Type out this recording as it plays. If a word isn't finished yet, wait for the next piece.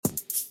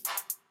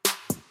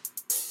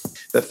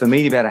But for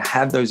me to be able to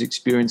have those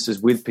experiences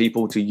with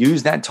people, to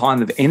use that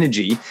time of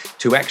energy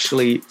to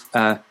actually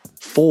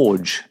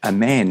forge a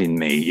man in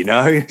me,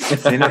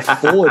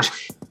 forge.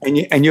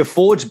 And you're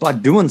forged by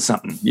doing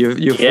something. You're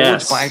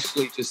forged by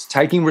actually just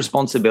taking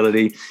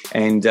responsibility.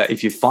 And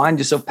if you find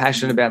yourself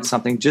passionate about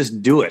something,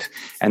 just do it.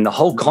 And the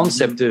whole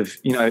concept of,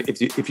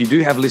 if you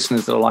do have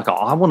listeners that are like, oh,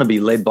 I want to be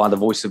led by the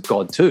voice of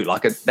God too.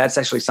 Like that's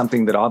actually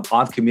something that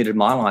I've committed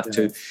my life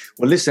to.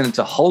 Well, listen, it's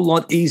a whole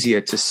lot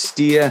easier to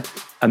steer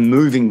a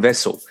moving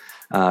vessel.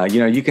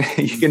 You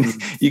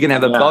can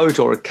have a boat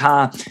or a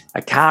car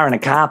in a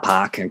car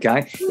park.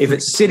 Okay, if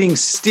it's sitting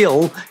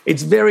still,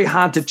 it's very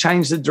hard to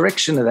change the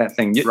direction of that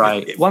thing.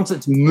 Right. Once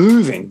it's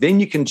moving, then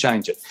you can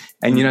change it.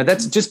 And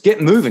that's just get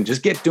moving,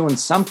 just get doing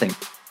something.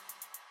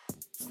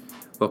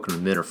 Welcome to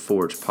the Men Are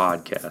Forged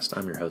podcast.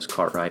 I'm your host,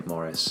 Cartwright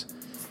Morris.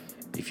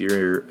 If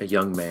you're a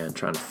young man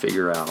trying to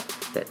figure out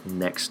that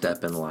next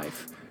step in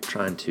life,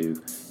 trying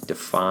to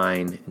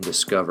define and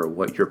discover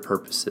what your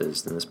purpose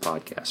is, then this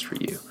podcast for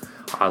you.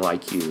 I,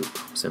 like you,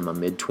 was in my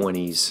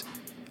mid-20s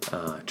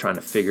trying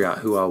to figure out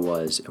who I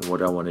was and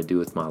what I want to do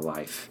with my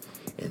life.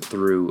 And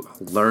through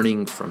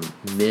learning from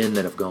men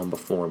that have gone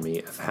before me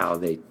of how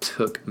they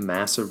took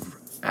massive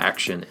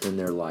action in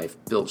their life,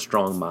 built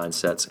strong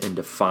mindsets, and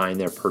defined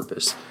their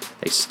purpose,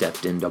 they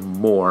stepped into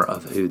more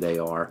of who they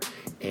are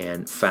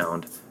and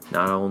found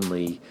not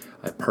only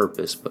a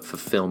purpose but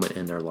fulfillment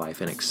in their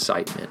life and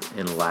excitement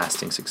and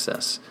lasting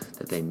success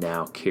that they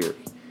now carry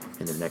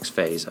in their next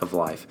phase of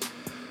life.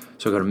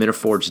 So go to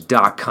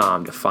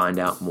menarforged.com to find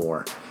out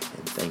more,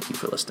 and thank you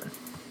for listening.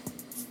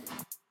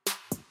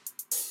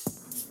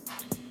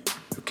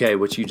 Okay,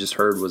 what you just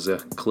heard was a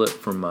clip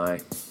from my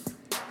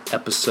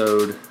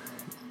episode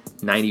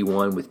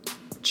 91 with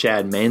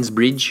Chad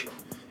Mansbridge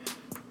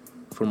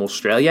from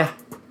Australia.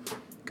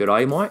 Good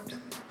eye, mate.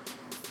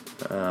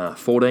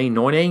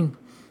 14,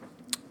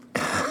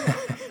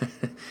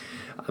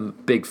 I'm a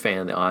big fan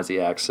of the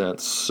Aussie accent,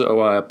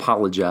 so I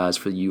apologize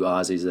for you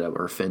Aussies that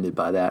were offended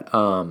by that.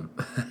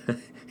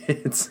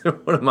 It's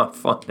one of my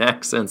fun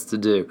accents to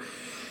do.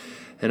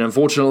 And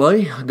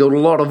unfortunately, I got a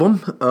lot of them.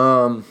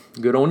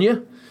 Good on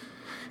you.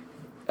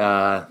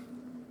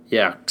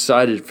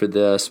 Excited for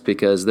this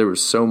because there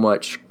was so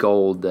much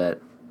gold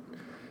that,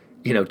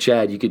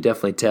 Chad, you could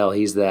definitely tell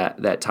he's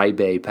that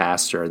type A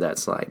pastor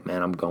that's like,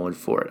 man, I'm going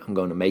for it. I'm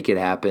going to make it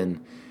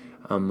happen.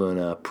 I'm going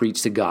to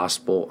preach the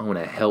gospel. I'm going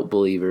to help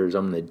believers.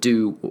 I'm going to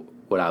do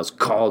what I was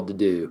called to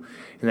do.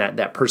 And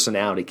that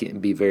personality can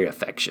be very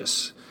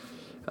infectious.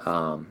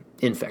 It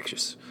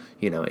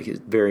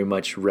very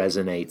much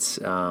resonates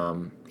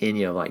in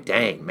you, like,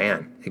 dang,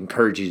 man, it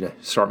encourages you to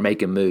start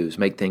making moves,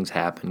 make things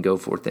happen, go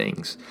for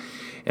things.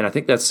 And I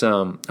think that's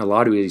a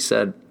lot of what he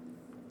said.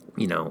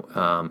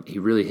 He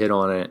really hit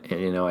on it.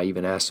 And, I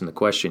even asked him the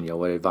question,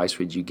 what advice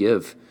would you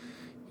give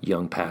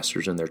young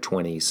pastors in their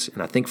 20s?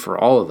 And I think for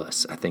all of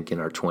us, in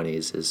our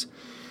 20s is,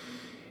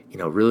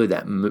 really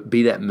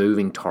be that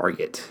moving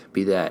target,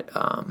 be that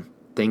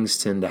things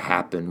tend to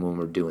happen when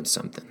we're doing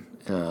something.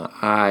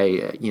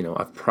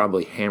 I've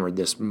probably hammered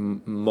this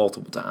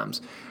multiple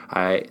times.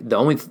 I've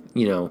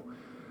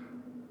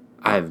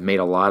made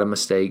a lot of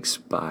mistakes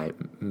by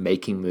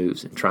making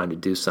moves and trying to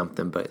do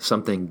something, but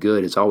something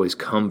good has always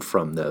come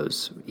from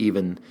those,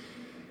 even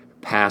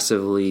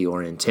passively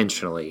or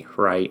intentionally,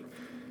 right?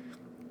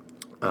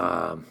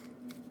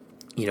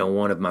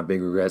 One of my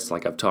big regrets,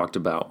 like I've talked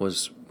about,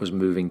 was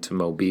moving to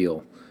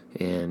Mobile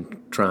and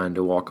trying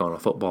to walk on a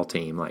football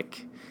team.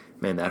 Like,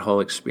 man, that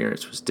whole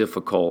experience was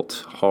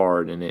difficult,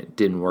 hard, and it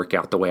didn't work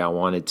out the way I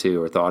wanted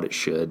to or thought it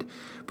should.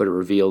 But it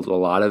revealed a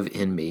lot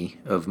in me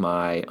of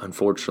my,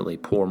 unfortunately,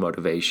 poor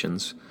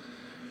motivations.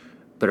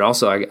 But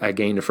also, I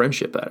gained a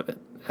friendship out of it.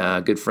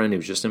 A good friend who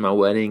was just in my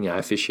wedding. I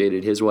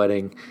officiated his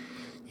wedding.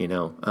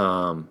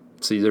 So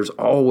there's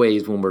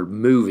always, when we're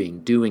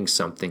moving, doing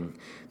something,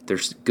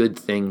 there's good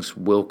things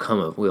will come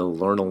of. We'll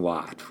learn a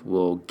lot.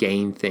 We'll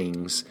gain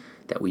things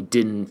that we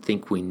didn't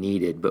think we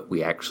needed, but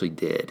we actually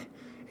did.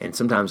 And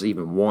sometimes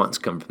even wants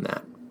come from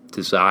that.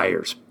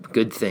 Desires,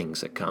 good things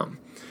that come.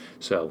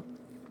 So,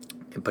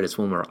 but it's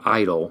when we're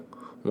idle,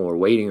 when we're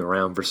waiting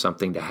around for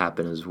something to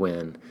happen is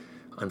when,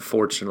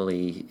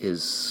 unfortunately,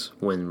 is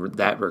when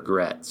that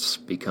regrets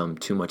become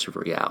too much of a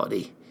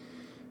reality.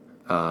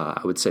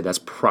 I would say that's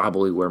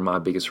probably where my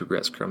biggest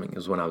regret's coming,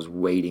 is when I was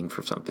waiting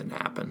for something to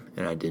happen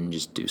and I didn't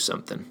just do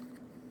something.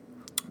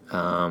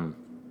 So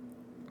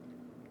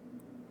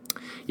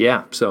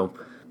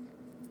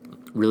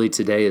really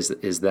today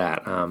is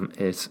that.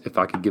 If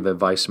I could give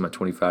advice to my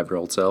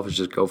 25-year-old self, is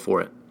just go for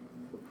it.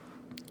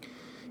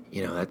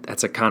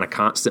 That's a kind of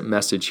constant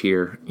message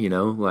here,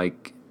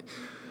 like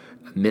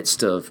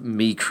amidst of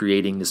me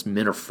creating this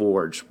Men Are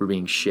Forged, we're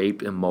being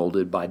shaped and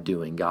molded by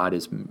doing. God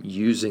is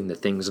using the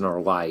things in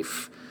our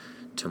life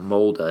to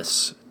mold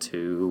us,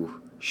 to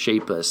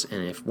shape us.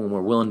 And when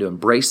we're willing to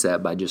embrace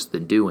that by just the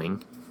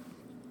doing,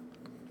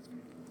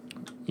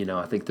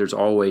 I think there's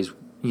always,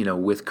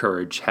 with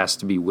courage has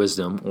to be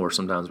wisdom, or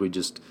sometimes we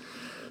just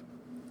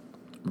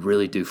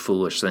really do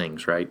foolish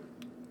things, right?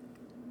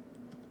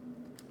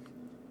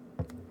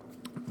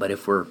 But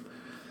if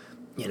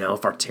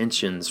if our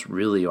tensions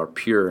really are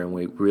pure and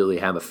we really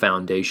have a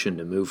foundation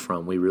to move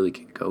from, we really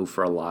can go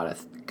for a lot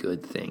of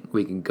good things.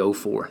 We can go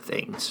for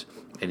things.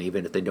 And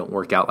even if they don't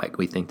work out like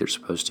we think they're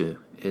supposed to,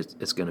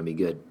 it's going to be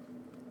good.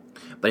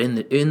 But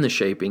in the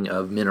shaping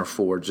of Men Are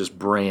Forged, this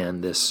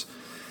brand, this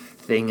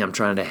thing I'm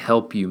trying to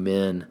help you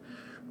men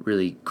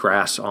really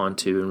grasp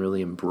onto and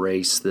really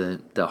embrace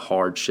the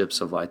hardships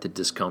of life, the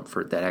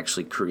discomfort that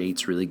actually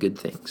creates really good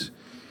things.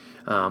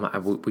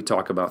 We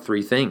talk about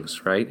three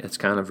things, right? It's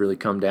kind of really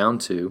come down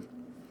to,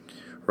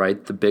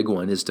 right? The big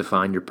one is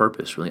define your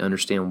purpose, really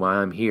understand why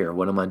I'm here.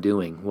 What am I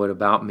doing? What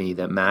about me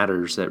that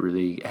matters, that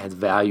really adds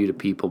value to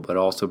people, but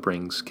also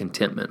brings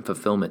contentment and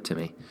fulfillment to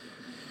me?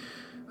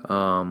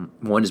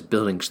 One is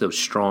building those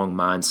strong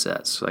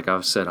mindsets. Like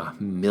I've said a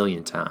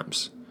million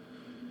times,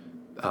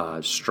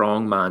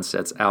 strong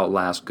mindsets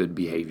outlast good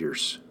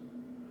behaviors.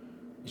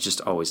 It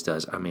just always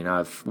does. I mean,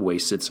 I've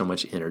wasted so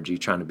much energy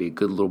trying to be a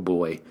good little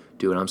boy,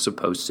 do what I'm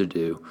supposed to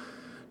do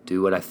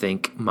what I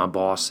think my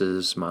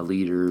bosses, my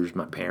leaders,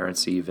 my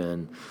parents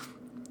even,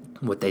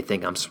 what they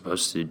think I'm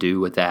supposed to do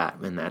with that.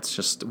 And that's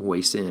just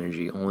wasted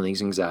energy, only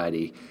things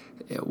anxiety.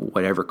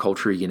 Whatever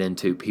culture you get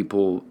into,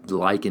 people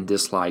like and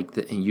dislike,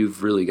 and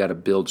you've really got to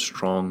build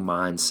strong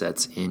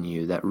mindsets in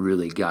you that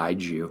really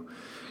guide you,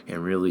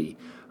 and really,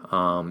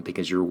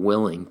 because you're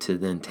willing to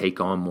then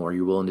take on more.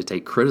 You're willing to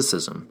take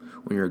criticism.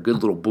 When you're a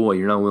good little boy,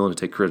 you're not willing to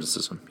take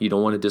criticism. You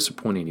don't want to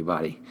disappoint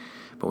anybody.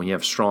 But when you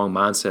have a strong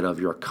mindset of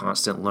you're a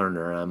constant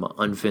learner, and I'm an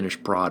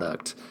unfinished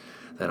product,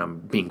 that I'm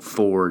being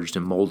forged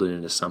and molded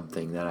into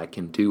something, that I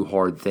can do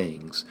hard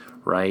things,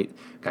 right?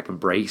 I can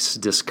embrace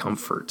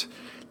discomfort,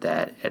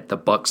 that the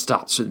buck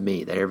stops with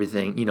me, that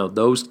everything,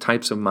 those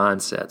types of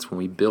mindsets, when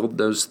we build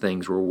those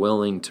things, we're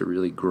willing to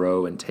really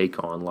grow and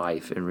take on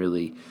life and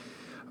really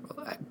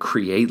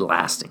create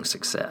lasting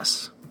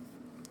success.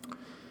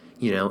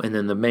 And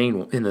then the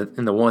main, and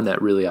the one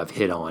that really I've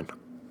hit on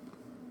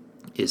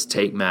is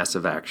take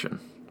massive action.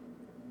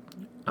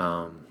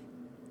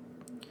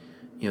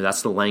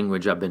 That's the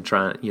language I've been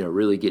trying,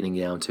 really getting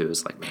down to.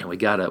 It's like, man, we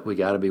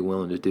gotta be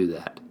willing to do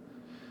that.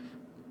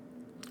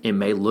 It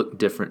may look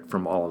different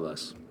from all of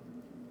us.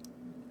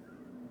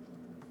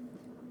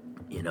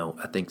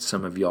 I think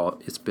some of y'all,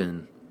 I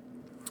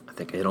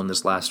think I hit on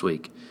this last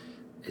week.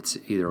 It's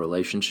either a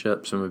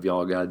relationship. Some of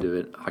y'all got to do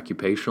it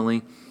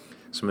occupationally.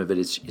 Some of it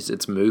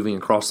it's moving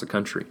across the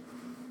country.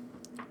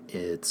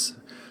 It's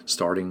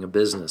starting a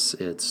business.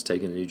 It's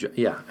taking a new job.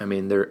 Yeah, I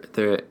mean,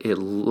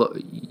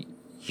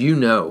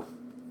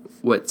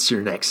 what's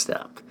your next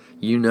step.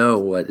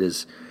 What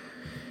is,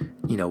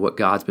 what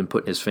God's been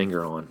putting His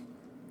finger on.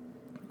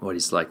 What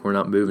He's like, we're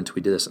not moving till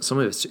we do this. Some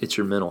of it's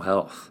your mental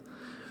health.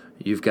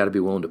 You've got to be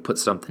willing to put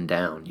something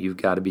down. You've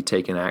got to be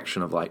taking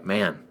action of like,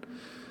 man,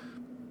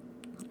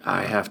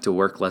 I have to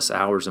work less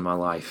hours in my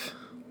life.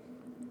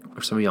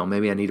 Or some of y'all,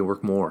 maybe I need to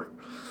work more.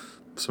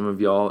 Some of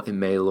y'all, it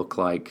may look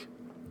like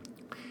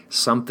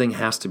something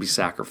has to be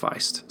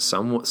sacrificed.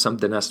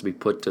 Something has to be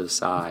put to the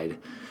side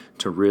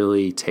to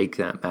really take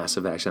that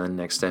massive action on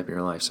the next step in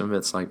your life. Some of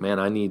it's like, man,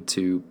 I need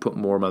to put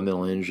more of my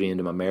mental energy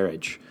into my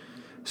marriage.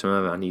 Some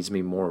of it needs to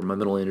be more of my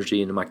mental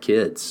energy into my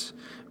kids,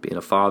 being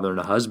a father and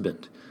a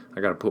husband. I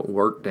got to put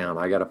work down.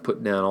 I got to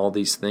put down all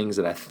these things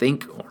that I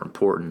think are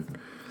important.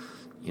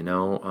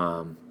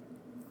 I'm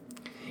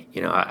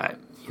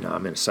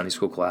in a Sunday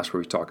school class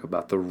where we talk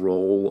about the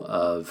role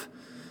of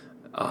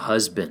a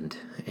husband,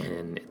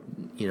 and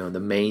the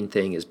main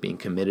thing is being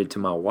committed to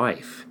my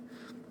wife.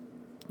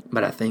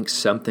 But I think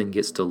something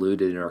gets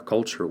diluted in our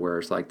culture where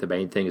it's like the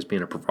main thing is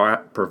being a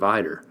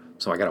provider.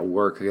 So I got to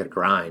work, I got to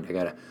grind,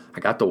 I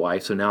got the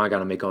wife, so now I got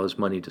to make all this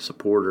money to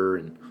support her.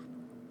 And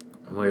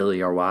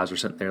really, our wives are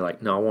sitting there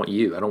like, no, I want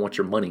you. I don't want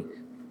your money.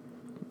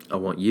 I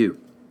want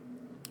you.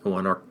 I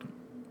want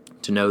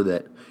to know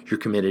that you're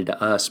committed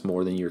to us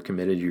more than you're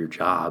committed to your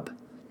job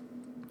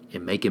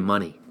and making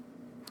money.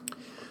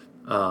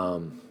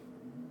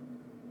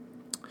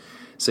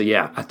 So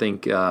yeah, I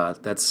think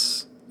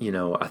that's,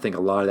 I think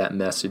a lot of that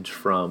message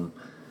from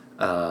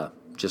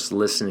just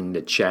listening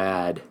to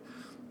Chad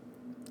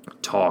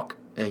talk,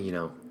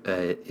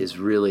 is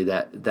really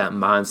that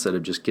mindset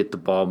of just get the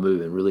ball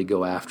moving, really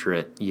go after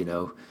it,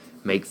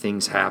 make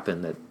things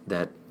happen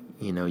that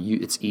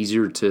it's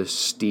easier to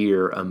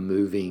steer a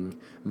moving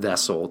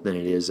vessel than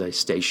it is a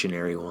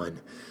stationary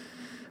one.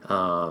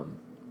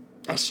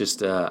 That's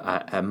just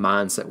a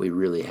mindset we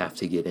really have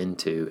to get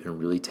into and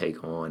really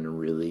take on and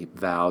really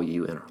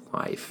value in our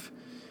life.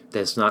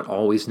 That's not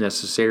always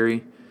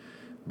necessary,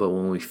 but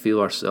when we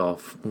feel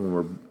ourselves, when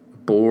we're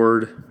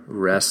bored,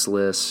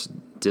 restless,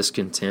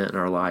 discontent in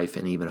our life,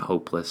 and even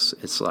hopeless,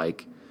 it's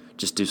like,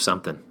 just do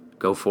something.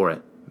 Go for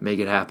it. Make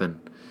it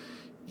happen.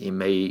 It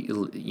may,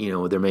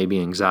 there may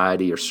be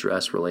anxiety or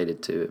stress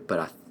related to it, but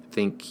I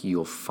think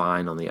you'll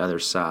find on the other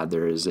side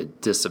there is a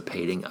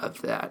dissipating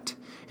of that,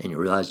 and you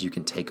realize you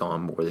can take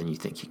on more than you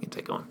think you can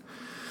take on.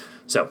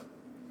 So,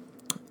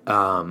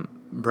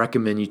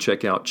 recommend you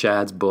check out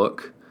Chad's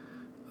book.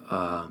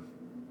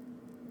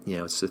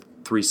 It's the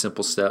 3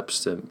 simple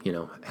steps to,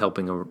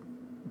 helping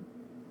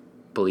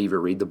believe or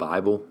read the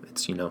Bible.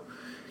 It's, you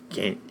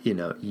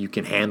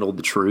can handle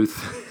the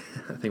truth.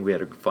 I think we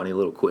had a funny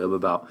little quib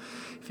about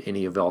if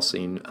any of y'all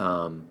seen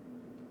A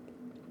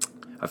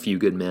Few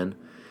Good Men.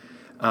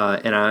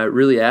 And I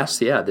really asked,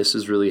 this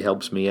is really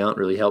helps me out,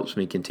 really helps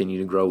me continue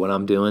to grow what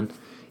I'm doing,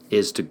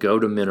 is to go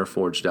to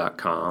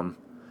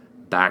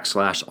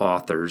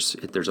mentorforge.com/authors.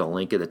 There's a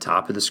link at the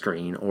top of the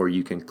screen, or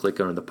you can click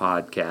on the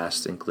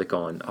podcast and click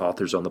on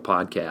authors on the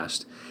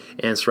podcast.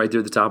 And it's right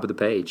there at the top of the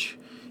page.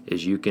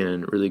 Is you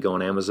can really go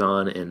on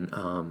Amazon and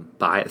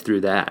buy it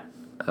through that.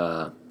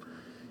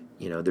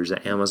 There's an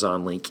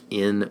Amazon link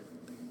in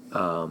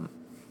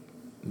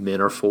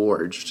Men Are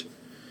Forged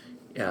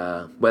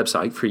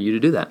website for you to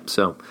do that.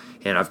 So,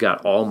 and I've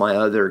got all my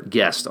other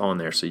guests on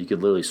there, so you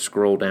could literally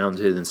scroll down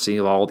to and see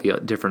all the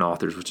different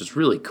authors, which is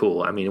really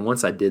cool. I mean,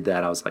 once I did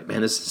that, I was like,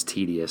 man, this is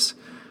tedious.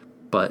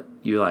 But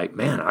you're like,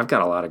 man, I've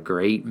got a lot of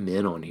great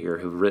men on here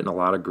who've written a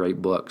lot of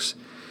great books.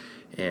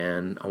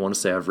 And I want to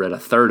say I've read a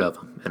third of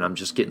them, and I'm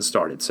just getting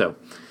started. So,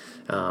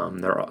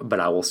 but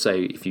I will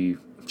say, if you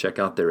check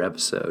out their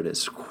episode,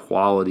 it's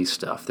quality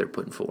stuff they're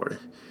putting forward.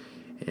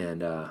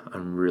 And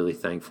I'm really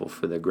thankful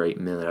for the great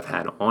men that I've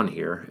had on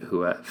here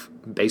who have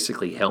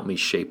basically helped me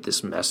shape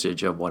this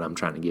message of what I'm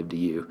trying to give to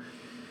you,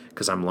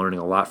 because I'm learning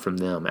a lot from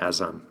them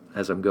as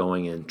I'm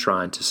going and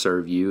trying to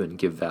serve you and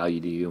give value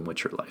to you and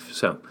what's your life.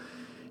 So,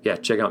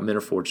 check out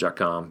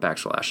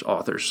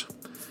mentorforge.com/authors.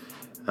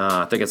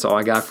 I think that's all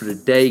I got for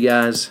today,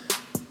 guys,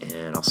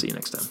 and I'll see you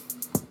next time.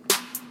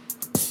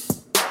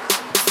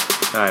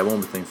 All right, one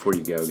more thing before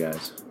you go,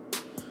 guys.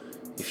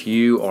 If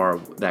you are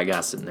that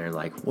guy sitting there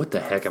like, what the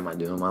heck am I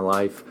doing in my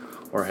life?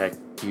 Or heck,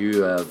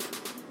 you have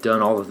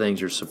done all the things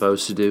you're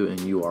supposed to do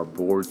and you are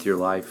bored with your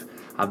life.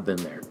 I've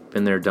been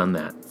there, done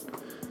that.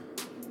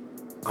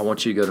 I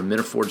want you to go to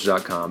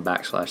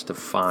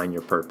mentorforge.com/define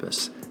your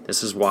purpose.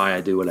 This is why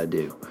I do what I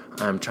do.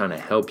 I'm trying to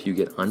help you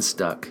get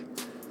unstuck,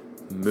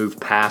 move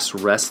past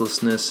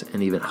restlessness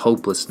and even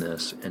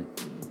hopelessness, and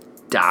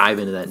dive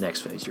into that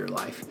next phase of your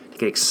life.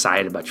 Get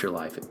excited about your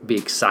life. Be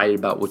excited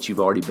about what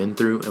you've already been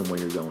through and where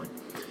you're going.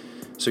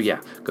 So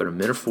go to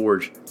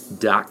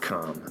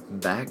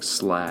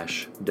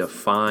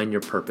mentorforge.com/define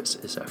your purpose.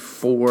 It's a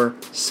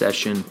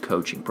 4-session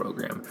coaching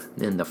program.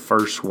 Then the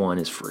first one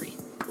is free.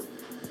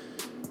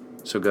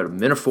 So go to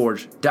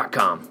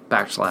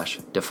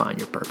mentorforge.com/define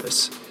your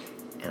purpose.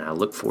 And I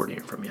look forward to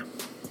hearing from you.